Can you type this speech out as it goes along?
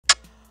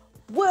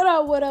What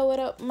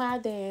up, my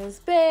dance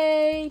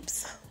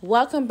babes?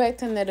 Welcome back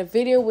to another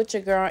video with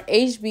your girl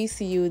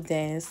HBCU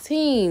dance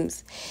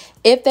teams.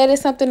 If that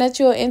is something that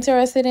you're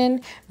interested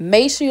in,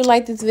 make sure you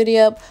like this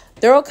video up,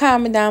 throw a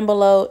comment down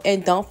below,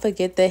 and don't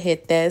forget to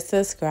hit that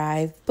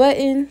subscribe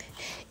button.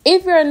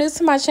 If you're new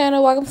to my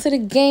channel, welcome to the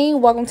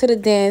game, welcome to the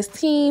dance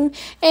team.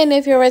 And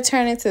if you're a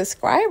returning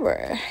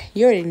subscriber,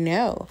 you already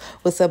know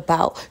what's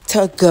about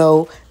to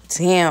go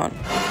down.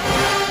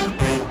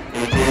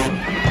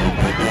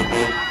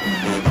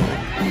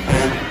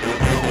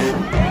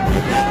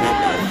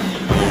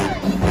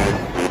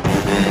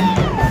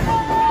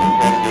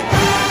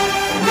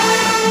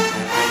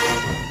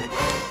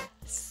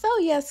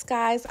 Yes,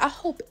 guys, I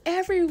hope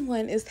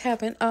everyone is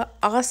having an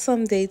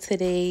awesome day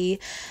today.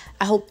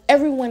 I hope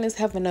everyone is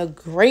having a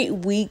great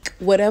week.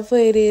 Whatever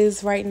it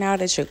is right now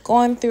that you're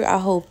going through, I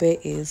hope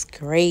it is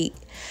great.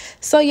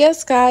 So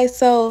yes, guys,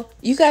 so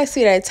you guys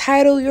see that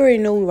title, you already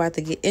know we're about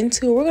to get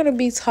into. We're going to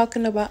be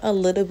talking about a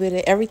little bit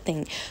of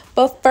everything.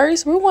 But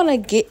first, we want to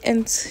get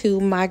into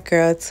my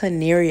girl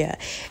Taneria.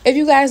 If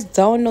you guys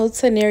don't know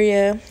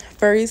Taneria,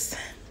 first,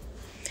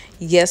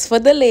 yes for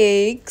the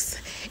legs.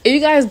 If you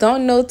guys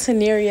don't know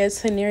Taneria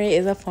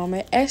is a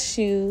former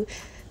ASU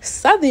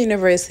Southern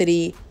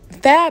University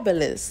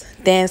fabulous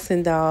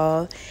dancing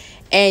doll.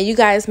 And you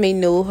guys may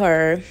know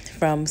her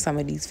from some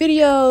of these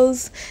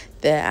videos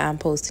that I'm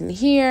posting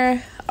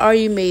here. Or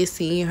you may have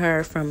seen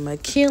her from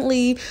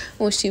McKinley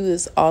when she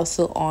was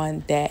also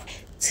on that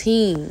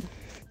team.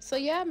 So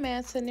yeah,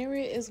 man,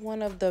 Taneria is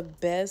one of the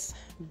best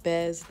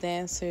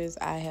dancers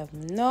I have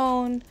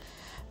known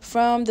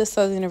from the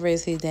Southern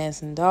University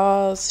Dancing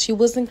Dolls. She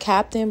wasn't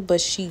captain, but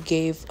she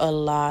gave a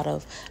lot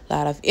of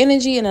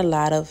energy and a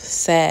lot of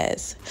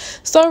sass.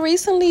 So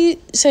recently,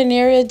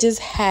 Taneria just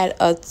had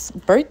a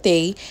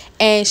birthday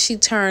and she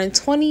turned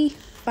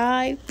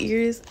 25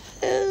 years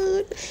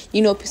old.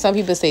 You know, some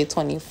people say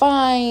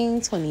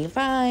 25,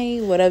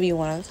 whatever you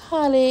want to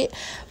call it.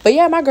 But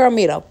yeah, my girl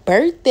made a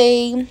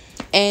birthday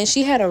and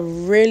she had a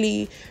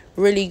really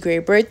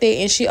great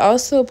birthday, and she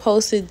also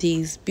posted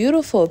these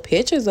beautiful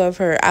pictures of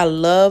her. I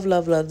love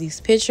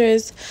these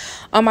pictures.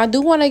 I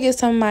do want to get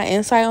some of my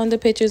insight on the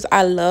pictures.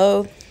 I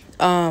love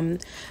the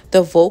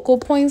vocal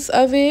points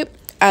of it.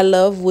 I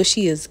love what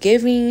she is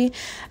giving.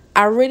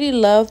 I really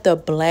love the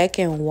black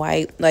and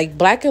white. Like,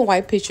 black and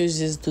white pictures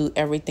just do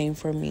everything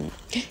for me.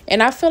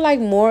 And I feel like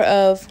more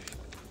of,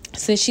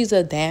 since she's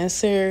a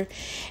dancer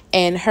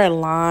and her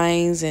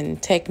lines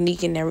and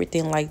technique and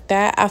everything like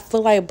that, I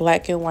feel like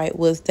black and white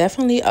was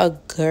definitely a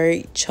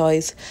great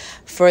choice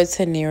for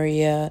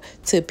Taneria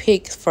to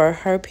pick for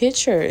her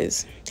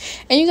pictures.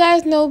 And you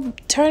guys know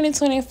turning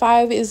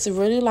 25 is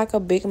really like a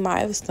big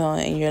milestone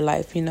in your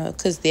life, you know,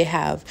 because they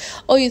have,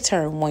 oh, you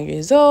turn 1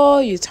 year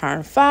old, you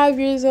turn 5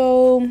 years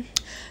old,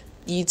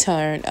 you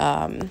turn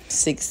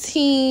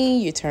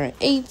 16, you turn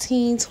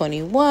 18,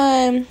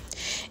 21.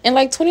 And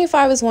like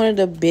 25 is one of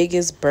the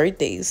biggest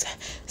birthdays.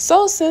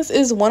 So since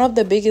it's one of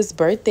the biggest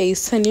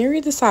birthdays,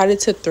 Taneria decided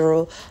to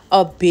throw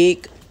a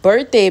big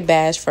birthday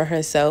bash for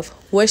herself,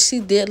 where she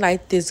did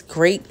like this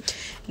great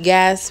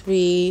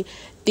Gatsby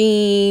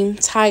theme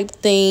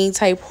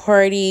type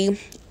party,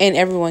 and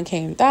everyone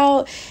came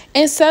out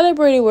and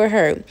celebrated with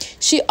her.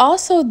 She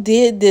also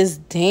did this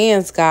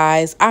dance,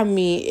 guys. I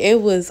mean,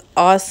 it was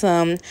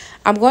awesome.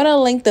 I'm going to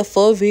link the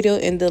full video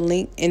in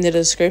the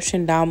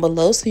description down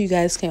below so you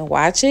guys can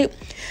watch it.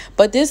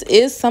 But this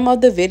is some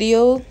of the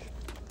video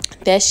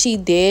that she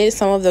did,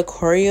 some of the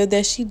choreo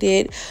that she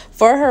did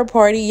for her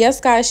party. Yes,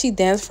 guys, she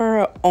danced for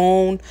her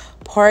own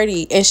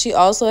party. And she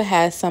also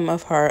had some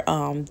of her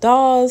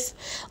dolls.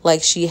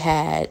 Like, she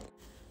had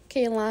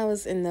Kaylin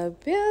was in the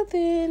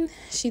building.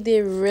 She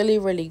did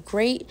really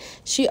great.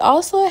 She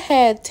also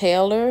had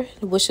Taylor,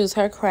 which was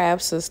her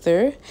crab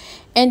sister.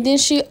 And then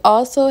she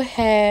also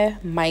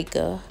had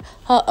Micah,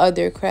 her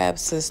other crab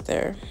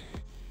sister.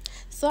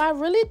 So I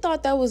really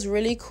thought that was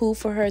really cool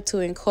for her to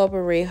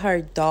incorporate her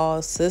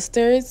doll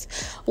sisters.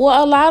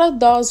 Well, a lot of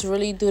dolls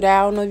really do that.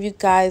 I don't know if you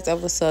guys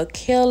ever saw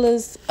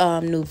Kayla's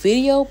new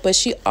video, but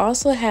she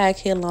also had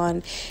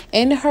Kaylin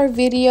in her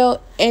video.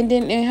 And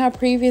then in her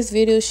previous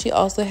video, she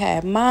also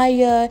had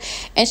Maya,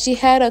 and she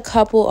had a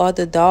couple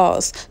other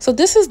dolls. So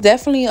this is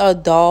definitely a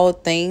doll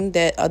thing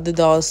that other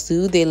dolls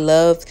do. They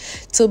love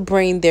to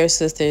bring their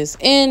sisters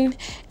in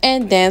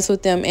and dance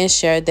with them and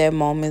share their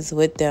moments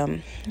with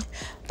them.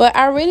 But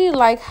I really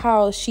like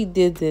how she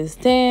did this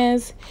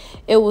dance.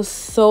 It was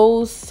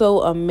so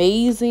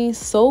amazing,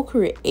 so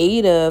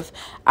creative.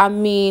 I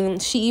mean,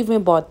 she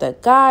even brought the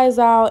guys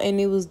out and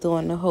it was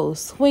doing the whole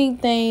swing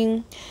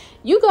thing.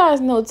 You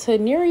guys know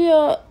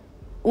Taneria,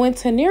 when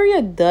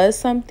Taneria does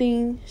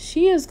something,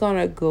 she is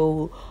gonna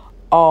go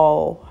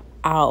all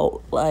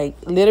out. Like,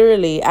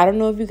 literally, I don't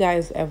know if you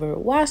guys ever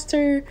watched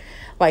her,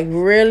 like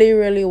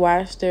really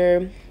watched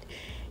her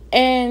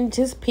and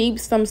just peep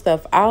some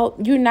stuff out.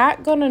 You're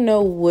not gonna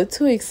know what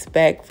to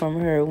expect from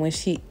her when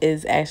she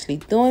is actually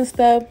doing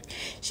stuff.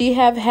 She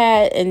have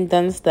had and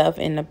done stuff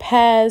in the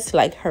past,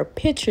 like her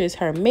pictures,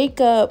 her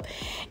makeup,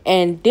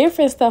 and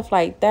different stuff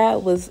like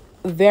that was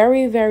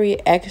very,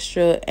 very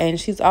extra, and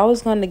she's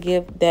always going to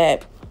give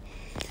that.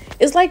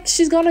 It's like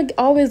she's gonna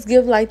always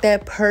give like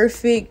that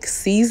perfect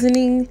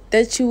seasoning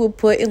that you would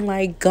put in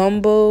like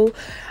gumbo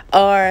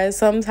or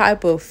some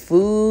type of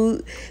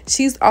food.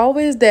 She's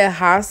always that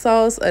hot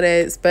sauce or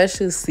that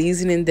special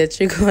seasoning that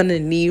you're gonna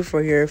need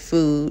for your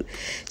food.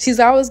 She's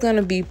always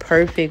gonna be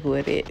perfect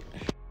with it.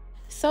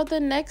 So the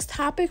next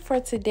topic for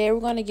today, we're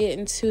going to get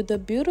into the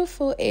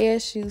beautiful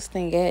ASU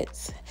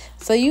Stingettes.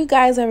 So you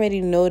guys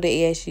already know the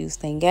ASU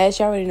Stingettes.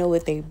 You already know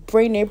what they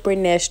bring. They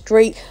bring that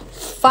straight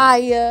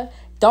fire.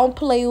 Don't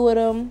play with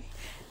them.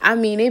 I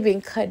mean, they've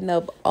been cutting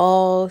up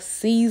all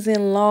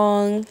season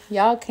long.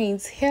 Y'all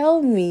can't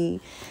tell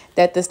me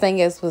that the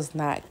Stingettes was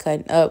not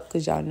cutting up,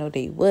 because y'all know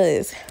they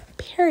was.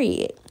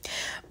 Period.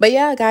 But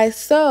yeah, guys,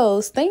 so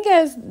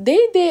Stingettes,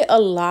 they did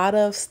a lot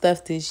of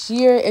stuff this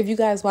year. If you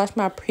guys watched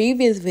my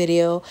previous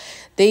video,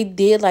 they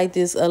did like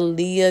this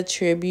Aaliyah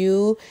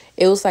tribute.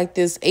 It was like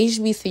this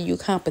HBCU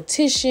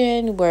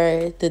competition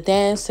where the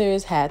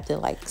dancers had to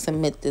like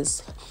submit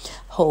this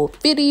whole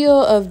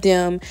video of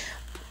them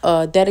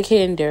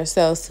dedicating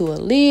themselves to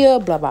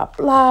Aaliyah, blah, blah,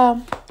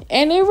 blah.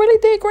 And it really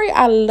did great.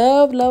 I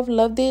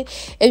loved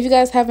it. If you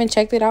guys haven't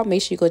checked it out,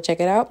 make sure you go check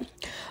it out.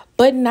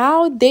 But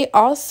now they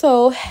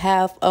also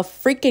have a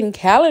freaking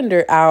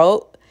calendar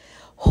out.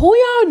 Who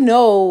y'all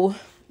know?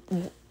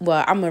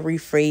 Well, I'm going to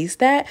rephrase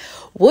that.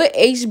 What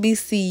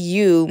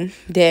HBCU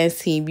dance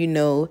team, you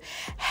know,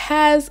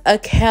 has a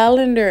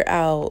calendar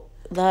out,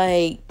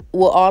 like,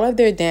 with all of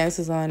their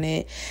dances on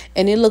it,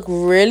 and it look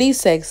really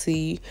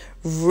sexy,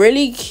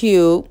 really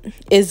cute.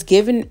 It's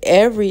giving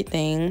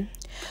everything.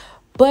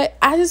 But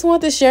I just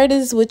want to share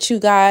this with you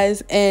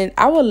guys, and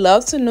I would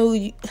love to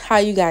know how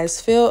you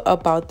guys feel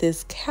about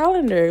this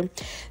calendar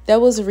that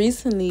was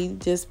recently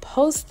just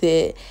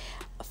posted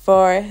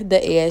for the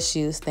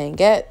ASU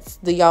Stingettes.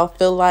 Do y'all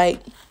feel like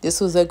this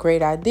was a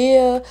great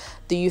idea?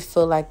 Do you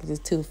feel like it's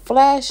too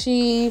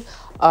flashy?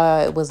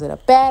 Was it a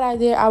bad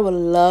idea? I would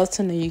love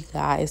to know you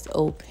guys'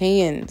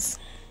 opinions.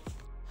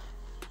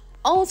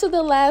 On to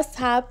the last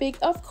topic,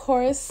 of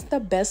course, the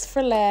best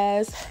for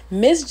last,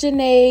 Miss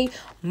Janae,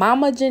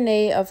 Mama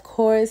Janae, of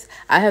course.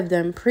 I have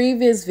done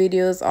previous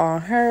videos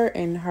on her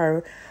and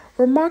her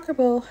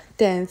remarkable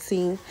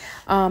dancing.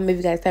 If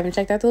you guys haven't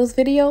checked out those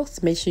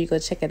videos, make sure you go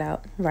check it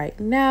out right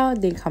now,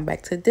 then come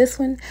back to this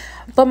one.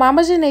 But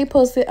Mama Janae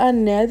posted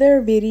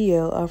another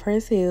video of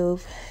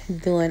herself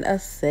doing a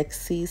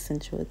sexy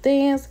sensual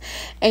dance,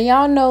 and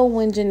y'all know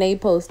when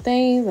Janae posts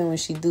things and when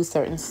she do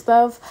certain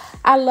stuff,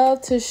 I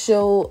love to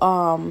show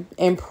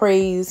and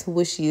praise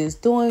what she is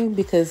doing,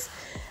 because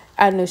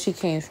I know she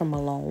came from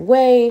a long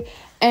way,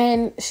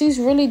 and she's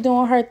really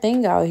doing her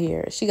thing out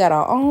here. She got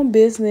her own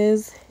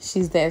business.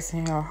 She's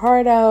dancing her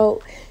heart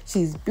out.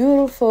 She's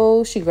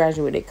beautiful. She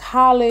graduated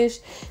college.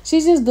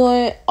 She's just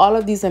doing all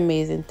of these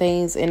amazing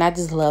things, and I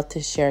just love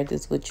to share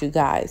this with you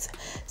guys.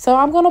 So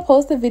I'm going to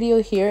post the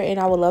video here, and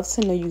I would love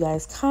to know you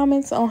guys'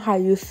 comments on how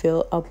you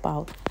feel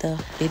about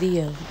the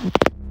video.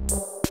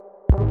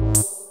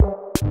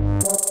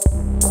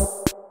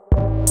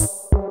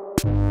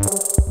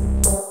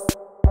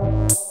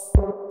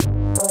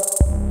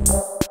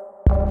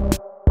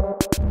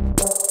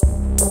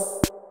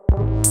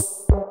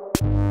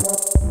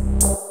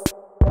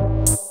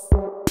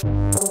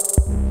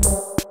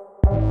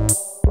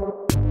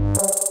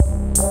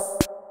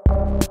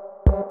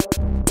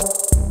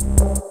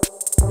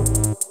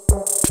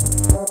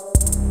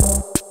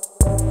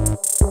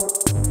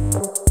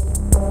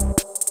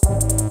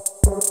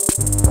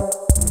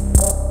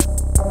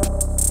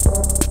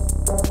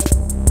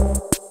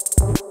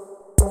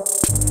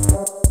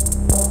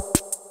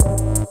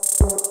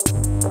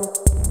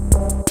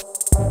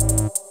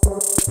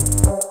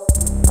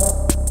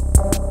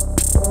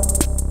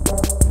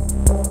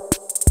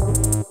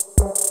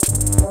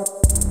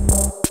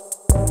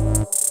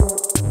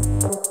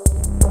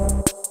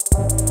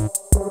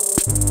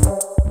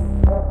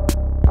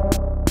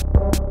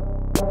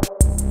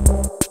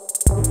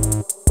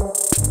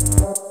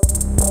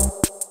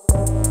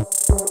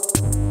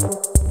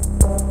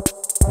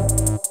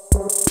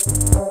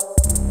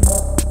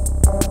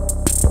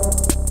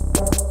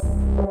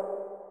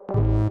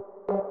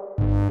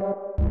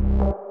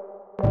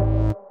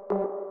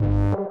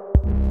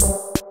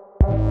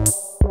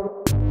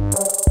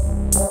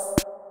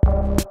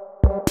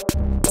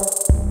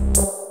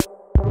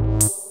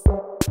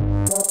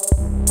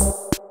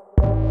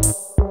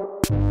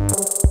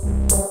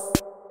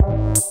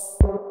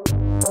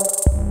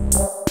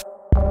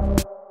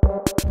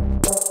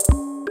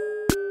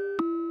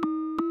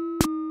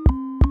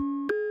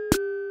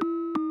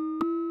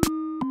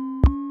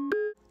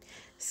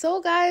 So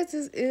guys,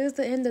 this is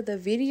the end of the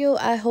video.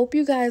 I hope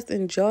you guys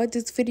enjoyed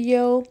this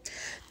video.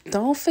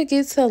 Don't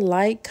forget to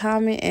like,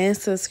 comment, and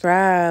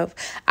subscribe.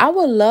 I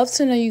would love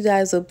to know you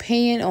guys'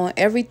 opinion on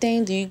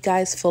everything. Do you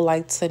guys feel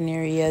like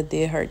Taneria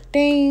did her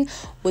thing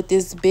with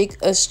this big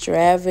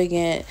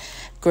extravagant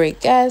Great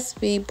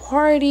Gatsby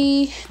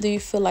party? Do you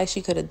feel like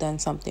she could have done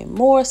something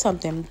more,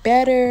 something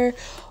better?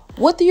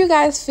 What do you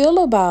guys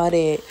feel about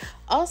it?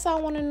 Also, I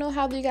want to know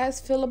how do you guys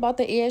feel about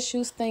the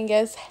ASU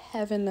Stingettes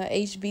having the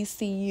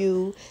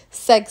HBCU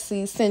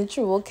sexy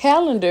sensual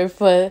calendar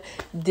for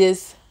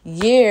this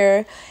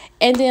year.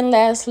 And then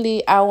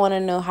lastly, I want to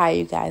know how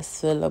you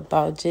guys feel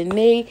about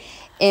Janae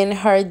and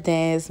her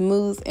dance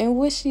moves and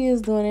what she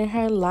is doing in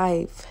her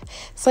life.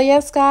 So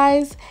yes,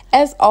 guys,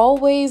 as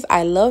always,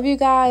 I love you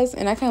guys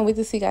and I can't wait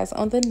to see you guys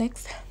on the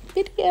next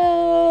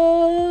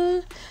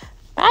video.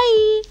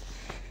 Bye.